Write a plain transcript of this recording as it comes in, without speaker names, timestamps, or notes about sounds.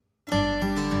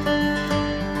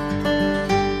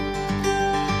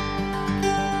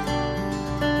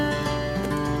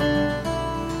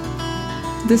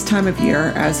this time of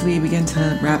year, as we begin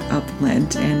to wrap up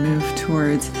Lent and move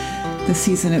towards the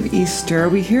season of Easter,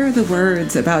 we hear the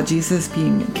words about Jesus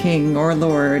being King or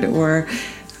Lord or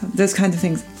those kinds of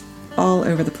things all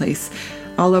over the place.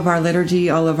 All of our liturgy,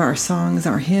 all of our songs,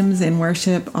 our hymns in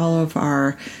worship, all of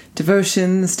our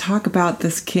devotions talk about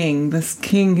this King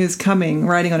who's coming,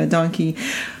 riding on a donkey.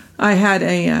 I had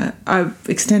a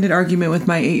extended argument with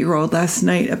my 8-year-old last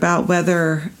night about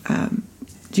whether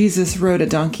Jesus rode a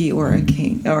donkey or a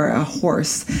king or a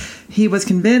horse. She was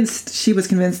convinced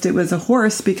it was a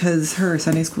horse because her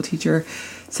Sunday school teacher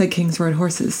said kings rode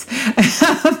horses.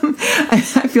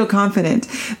 I feel confident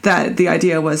that the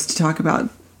idea was to talk about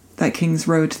that kings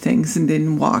rode things and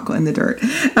didn't walk in the dirt.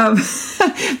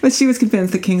 But she was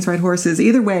convinced that kings ride horses.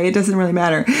 Either way, it doesn't really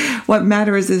matter. What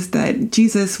matters is that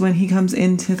Jesus, when he comes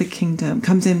into the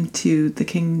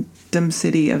kingdom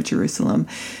city of Jerusalem,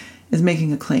 is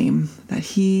making a claim that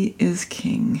he is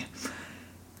king.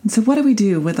 And so what do we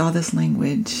do with all this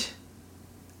language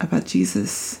about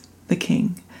Jesus, the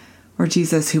king, or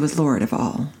Jesus who is Lord of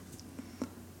all?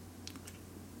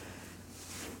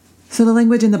 So the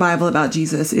language in the Bible about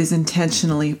Jesus is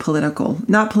intentionally political,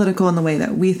 not political in the way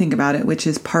that we think about it, which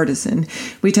is partisan.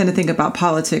 We tend to think about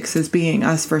politics as being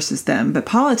us versus them, but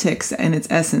politics in its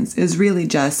essence is really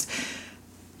just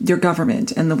your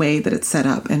government and the way that it's set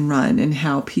up and run and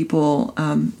how people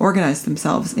organize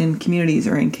themselves in communities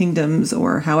or in kingdoms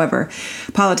or however.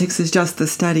 Politics is just the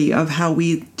study of how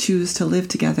we choose to live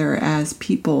together as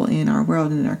people in our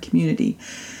world and in our community.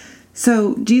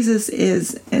 So Jesus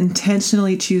is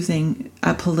intentionally choosing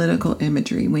a political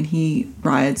imagery when he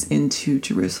rides into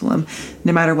Jerusalem,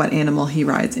 no matter what animal he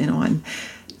rides in on.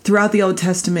 Throughout the Old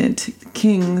Testament,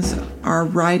 kings are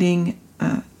riding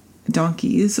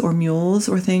donkeys or mules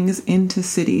or things into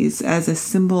cities as a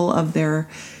symbol of their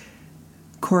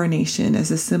coronation,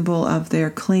 as a symbol of their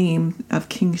claim of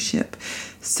kingship.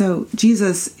 So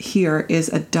Jesus here is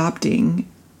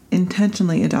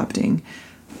intentionally adopting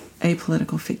a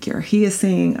political figure. He is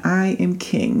saying, I am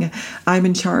king. I'm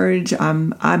in charge.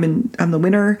 I'm the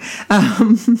winner.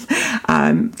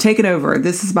 I'm taking over.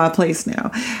 This is my place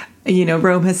now.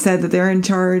 Rome has said that they're in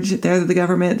charge, they're the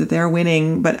government, that they're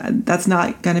winning, but that's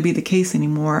not going to be the case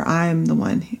anymore. I'm the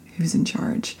one who's in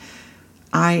charge.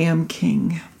 I am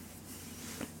king.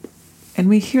 And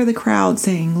we hear the crowd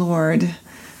saying, Lord,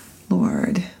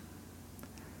 Lord.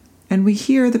 And we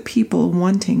hear the people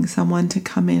wanting someone to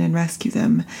come in and rescue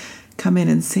them, come in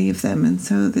and save them. And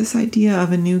so this idea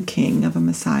of a new king, of a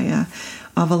Messiah,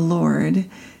 of a Lord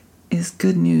is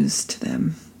good news to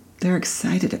them. They're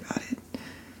excited about it.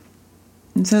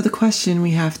 And so the question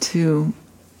we have to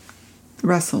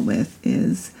wrestle with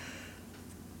is,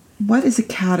 what is a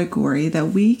category that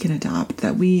we can adopt,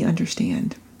 that we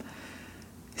understand?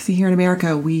 See, here in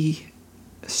America, we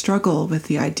struggle with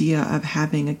the idea of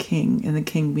having a king and the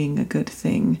king being a good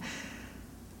thing.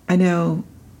 I know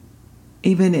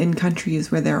even in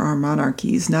countries where there are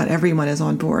monarchies, not everyone is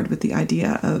on board with the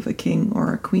idea of a king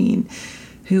or a queen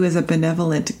who is a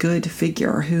benevolent, good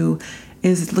figure, who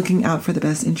is looking out for the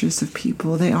best interests of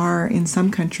people. They are, in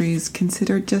some countries,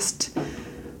 considered just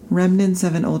remnants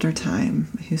of an older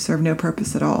time who serve no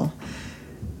purpose at all.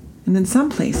 And in some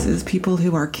places, people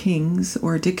who are kings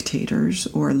or dictators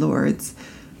or lords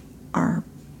are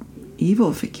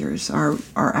evil figures, are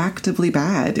actively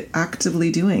bad,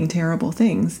 actively doing terrible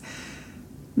things.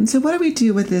 And so what do we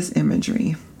do with this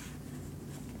imagery?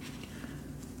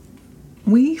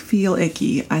 We feel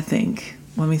icky, I think,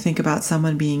 when we think about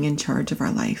someone being in charge of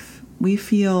our life. We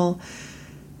feel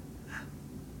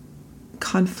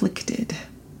conflicted,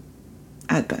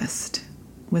 at best,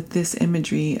 with this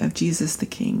imagery of Jesus the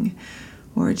King,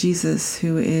 or Jesus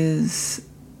who is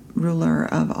ruler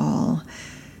of all.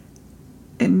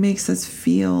 It makes us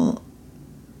feel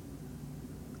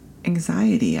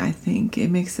anxiety, I think.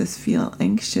 It makes us feel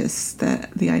anxious,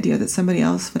 that the idea that somebody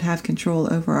else would have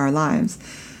control over our lives.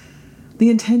 The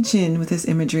intention with this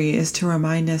imagery is to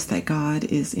remind us that God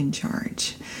is in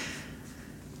charge.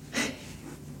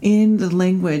 In the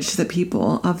language that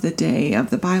people of the day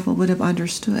of the Bible would have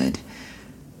understood,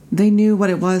 they knew what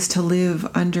it was to live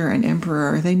under an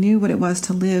emperor. They knew what it was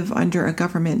to live under a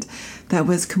government that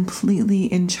was completely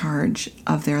in charge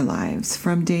of their lives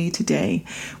from day to day,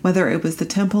 whether it was the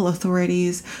temple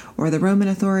authorities or the Roman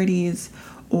authorities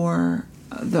or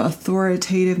the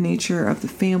authoritative nature of the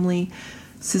family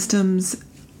systems.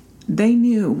 They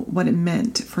knew what it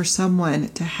meant for someone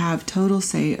to have total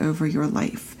say over your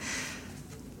life.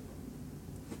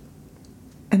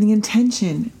 And the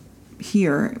intention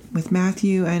here with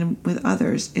Matthew and with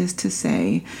others is to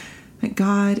say that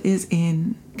God is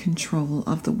in control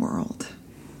of the world.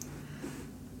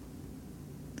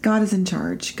 God is in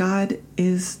charge. God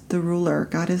is the ruler.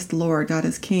 God is the Lord. God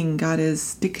is king. God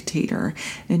is dictator.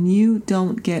 And you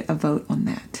don't get a vote on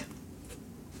that.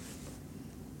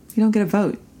 You don't get a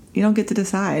vote. You don't get to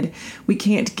decide. We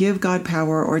can't give God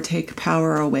power or take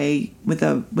power away with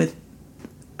a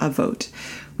vote.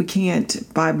 We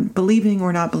can't, by believing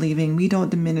or not believing, we don't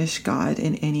diminish God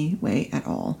in any way at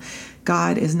all.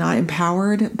 God is not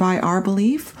empowered by our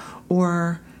belief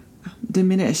or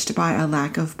diminished by a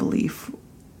lack of belief.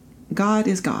 God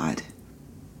is God,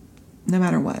 no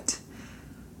matter what.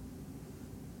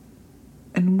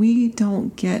 And we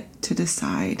don't get to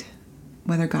decide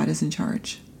whether God is in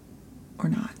charge or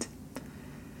not.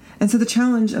 And so the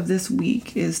challenge of this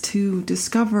week is to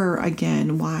discover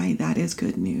again why that is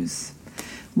good news.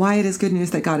 Why it is good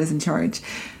news that God is in charge.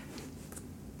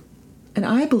 And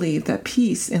I believe that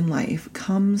peace in life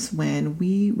comes when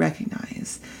we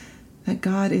recognize that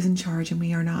God is in charge and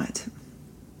we are not.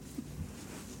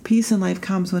 Peace in life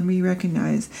comes when we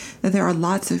recognize that there are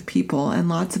lots of people and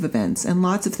lots of events and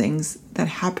lots of things that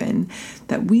happen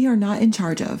that we are not in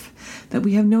charge of, that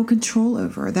we have no control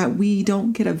over, that we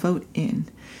don't get a vote in.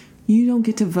 You don't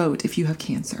get to vote if you have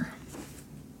cancer.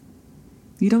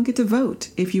 You don't get to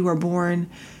vote if you are born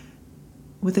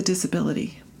with a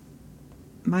disability.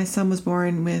 My son was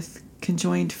born with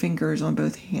conjoined fingers on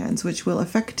both hands, which will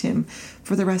affect him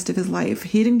for the rest of his life.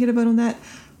 He didn't get a vote on that.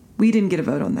 We didn't get a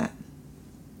vote on that.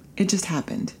 It just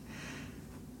happened.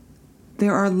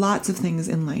 There are lots of things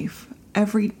in life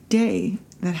every day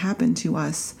that happen to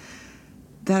us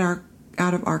that are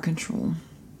out of our control.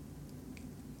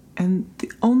 And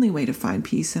the only way to find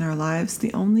peace in our lives,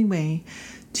 the only way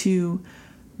to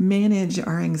manage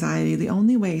our anxiety, the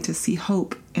only way to see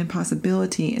hope and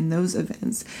possibility in those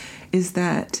events is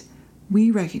that we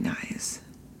recognize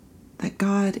that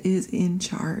God is in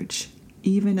charge,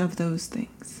 even of those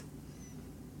things.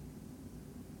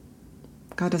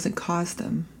 God doesn't cause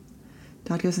them.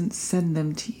 God doesn't send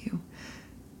them to you.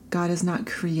 God is not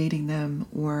creating them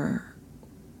or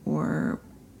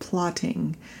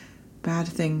plotting bad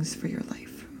things for your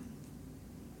life.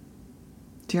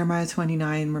 Jeremiah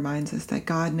 29 reminds us that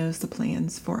God knows the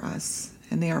plans for us,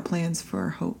 and they are plans for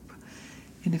hope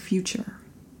in the future.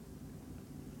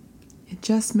 It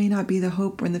just may not be the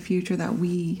hope in the future that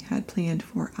we had planned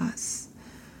for us.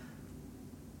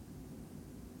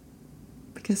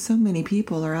 Because so many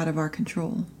people are out of our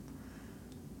control.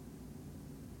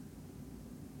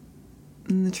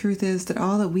 And the truth is that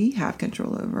all that we have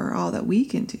control over, all that we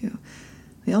can do,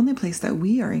 the only place that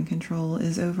we are in control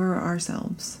is over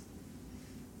ourselves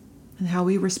and how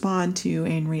we respond to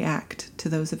and react to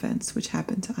those events which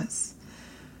happen to us.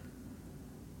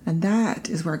 And that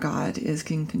is where God is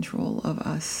in control of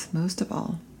us most of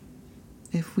all,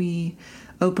 if we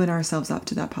open ourselves up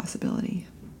to that possibility.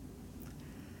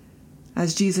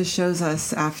 As Jesus shows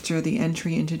us after the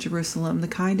entry into Jerusalem, the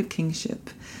kind of kingship,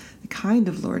 the kind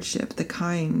of lordship, the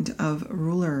kind of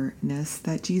rulerness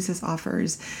that Jesus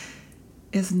offers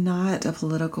is not a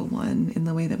political one in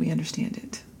the way that we understand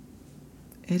it.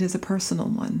 It is a personal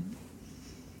one.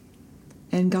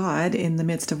 And God, in the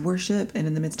midst of worship and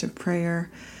in the midst of prayer,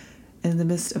 in the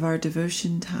midst of our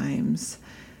devotion times,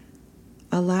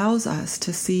 allows us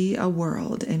to see a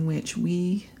world in which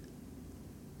we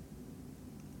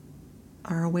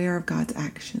are aware of God's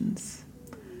actions,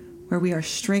 where we are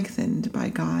strengthened by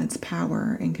God's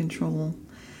power and control,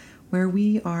 where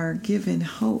we are given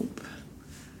hope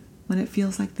when it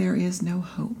feels like there is no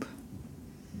hope,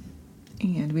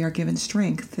 and we are given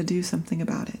strength to do something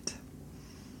about it.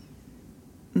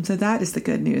 And so that is the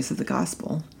good news of the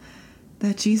gospel,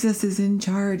 that Jesus is in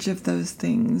charge of those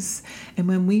things. And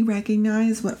when we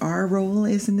recognize what our role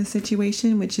is in the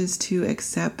situation, which is to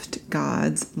accept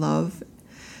God's love,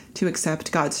 to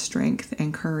accept God's strength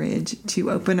and courage,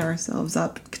 to open ourselves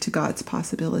up to God's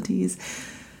possibilities,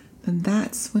 then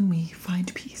that's when we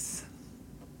find peace.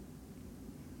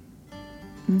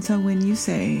 And so when you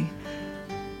say,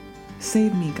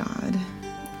 "Save me, God,"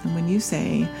 and when you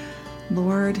say,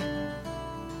 "Lord,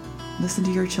 listen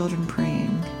to your children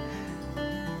praying,"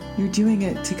 you're doing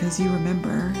it because you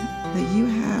remember that you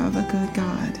have a good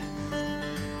God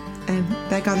and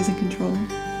that God is in control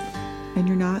and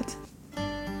you're not.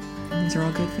 And these are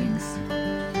all good things.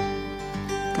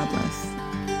 God bless.